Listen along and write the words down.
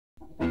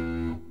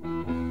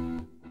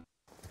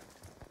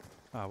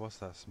Ah, what's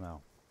that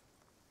smell?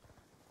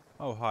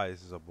 Oh hi,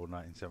 this is Oddball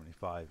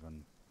 1975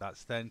 and that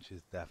stench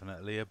is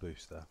definitely a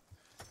booster.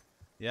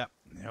 Yep,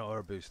 you're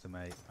a booster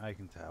mate, I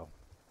can tell.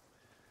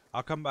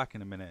 I'll come back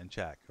in a minute and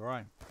check,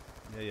 alright?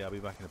 Yeah, I'll be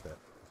back in a bit.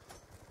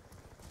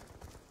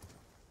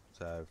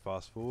 So,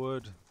 fast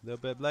forward, a little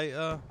bit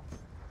later.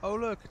 Oh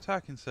look,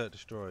 attack insert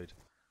destroyed.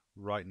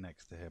 Right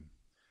next to him.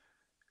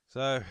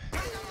 So,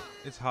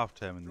 it's half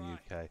term in the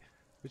UK,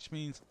 which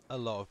means a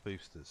lot of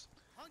boosters.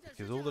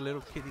 Because all the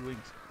little kitty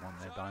winks want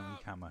their diamond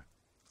camo.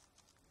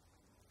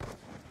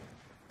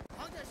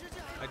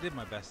 I did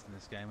my best in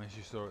this game, as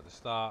you saw at the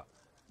start.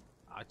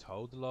 I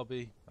told the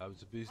lobby I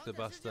was a booster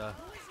buster,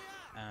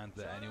 and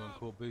that anyone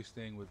caught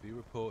boosting would be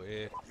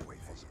reported,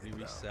 possibly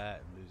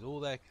reset, and lose all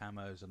their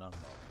camos and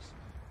unlocks.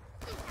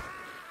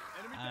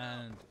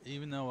 And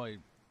even though I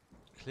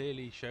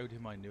clearly showed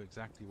him I knew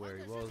exactly where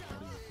he was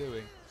and what he was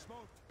doing,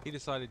 he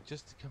decided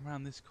just to come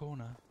around this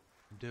corner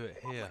and do it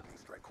here,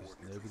 because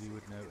nobody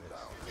would notice.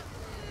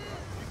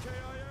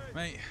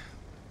 Mate,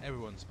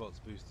 everyone spots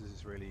boosters,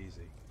 it's really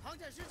easy.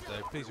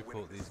 So please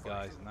report these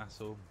guys, and that's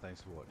all.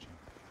 Thanks for watching.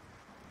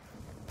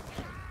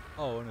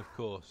 Oh, and of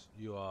course,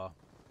 you are